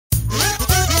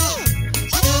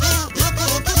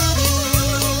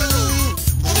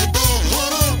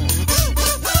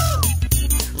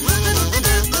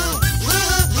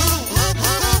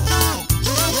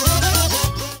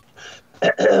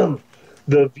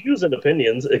The views and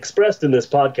opinions expressed in this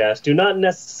podcast do not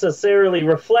necessarily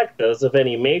reflect those of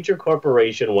any major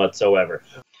corporation whatsoever.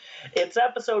 It's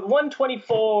episode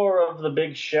 124 of The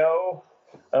Big Show,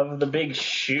 of The Big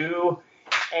Shoe,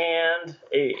 and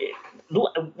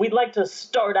we'd like to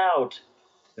start out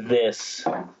this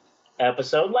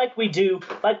episode like we've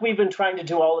been trying to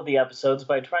do all of the episodes,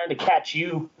 by trying to catch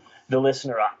you, the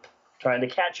listener, up. Trying to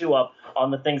catch you up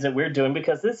on the things that we're doing,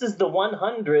 because this is the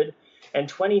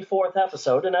 124th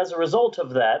episode, and as a result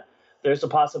of that, there's a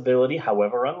possibility,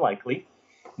 however unlikely,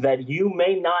 that you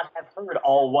may not have heard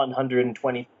all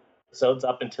 120 episodes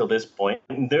up until this point.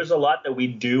 There's a lot that we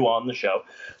do on the show,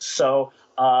 so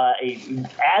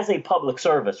as a public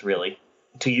service, really,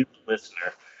 to you, the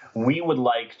listener, we would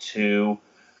like to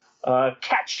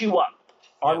catch you up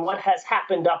on what has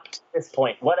happened up to this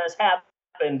point, what has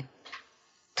happened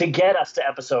to get us to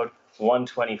episode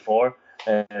 124.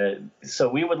 So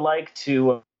we would like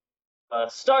to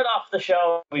start off the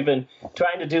show we've been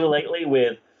trying to do lately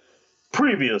with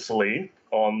previously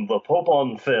on the Pope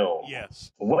on Film.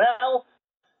 Yes. Well,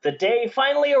 the day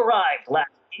finally arrived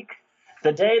last week.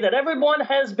 The day that everyone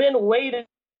has been waiting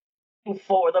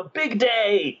for. The big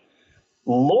day.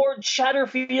 Lord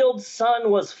Chatterfield's son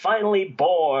was finally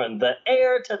born. The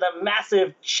heir to the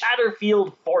massive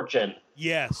Chatterfield fortune.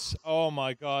 Yes. Oh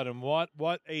my God! And what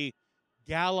a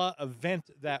gala event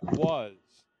that was.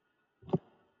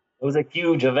 It was a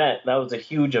huge event. That was a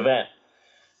huge event.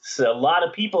 So a lot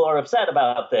of people are upset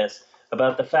about this,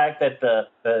 about the fact that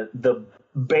the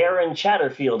Baron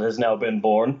Chatterfield has now been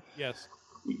born. Yes.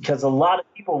 Because a lot of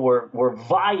people were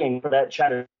vying for that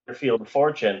Chatterfield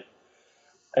fortune.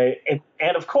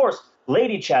 And of course,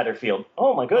 Lady Chatterfield.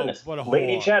 Oh my goodness. What a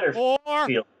Lady whore.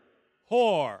 Chatterfield.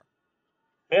 Whore.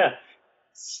 Yeah.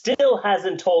 Still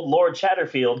hasn't told Lord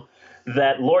Chatterfield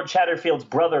that Lord Chatterfield's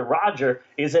brother Roger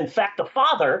is in fact the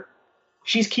father.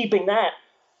 She's keeping that.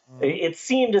 It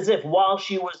seemed as if while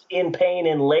she was in pain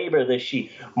and labor that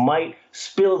she might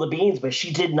spill the beans, but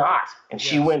she did not. And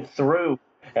she went through.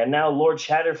 And now Lord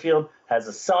Chatterfield has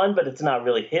a son, but it's not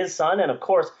really his son. And of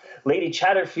course, Lady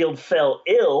Chatterfield fell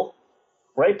ill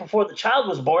right before the child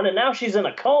was born, and now she's in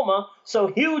a coma. So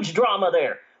huge drama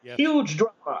there. Yes. Huge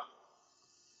drama.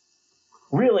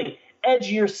 Really edge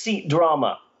your seat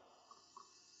drama.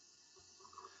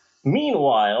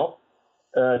 Meanwhile,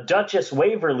 Duchess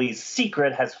Waverly's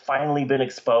secret has finally been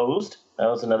exposed. That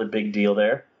was another big deal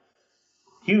there.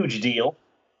 Huge deal.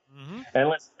 Mm-hmm. And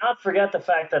let's not forget the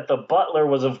fact that the butler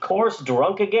was, of course,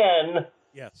 drunk again.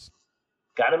 Yes.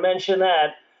 Gotta mention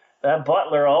that. That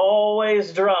butler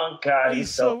always drunk. God,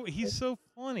 he's so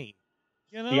funny.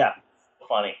 You know? Yeah,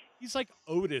 funny. He's like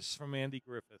Otis from Andy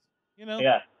Griffith. You know?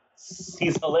 Yeah.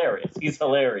 He's hilarious. He's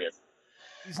hilarious.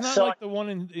 He's not like the one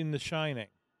in The Shining.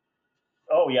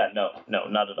 Oh, yeah, no,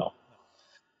 not at all.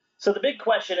 So the big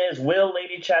question is, will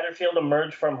Lady Chatterfield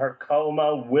emerge from her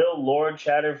coma? Will Lord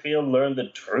Chatterfield learn the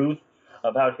truth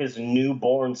about his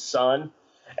newborn son?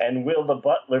 And will the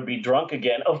butler be drunk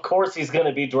again? Of course he's going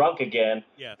to be drunk again.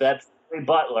 Yes. That's the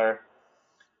butler.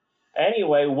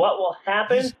 Anyway, what will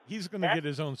happen? He's going to get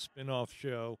his own spin-off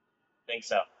show. I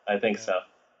think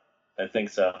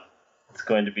so. It's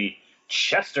going to be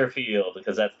Chesterfield,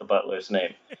 because that's the butler's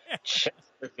name.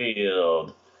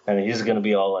 Chesterfield. And he's going to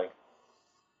be all like,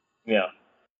 yeah.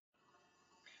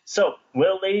 So,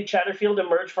 will Lady Chatterfield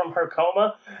emerge from her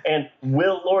coma? And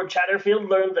will Lord Chatterfield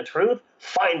learn the truth?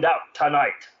 Find out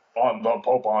tonight on The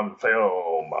Pope on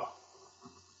Film.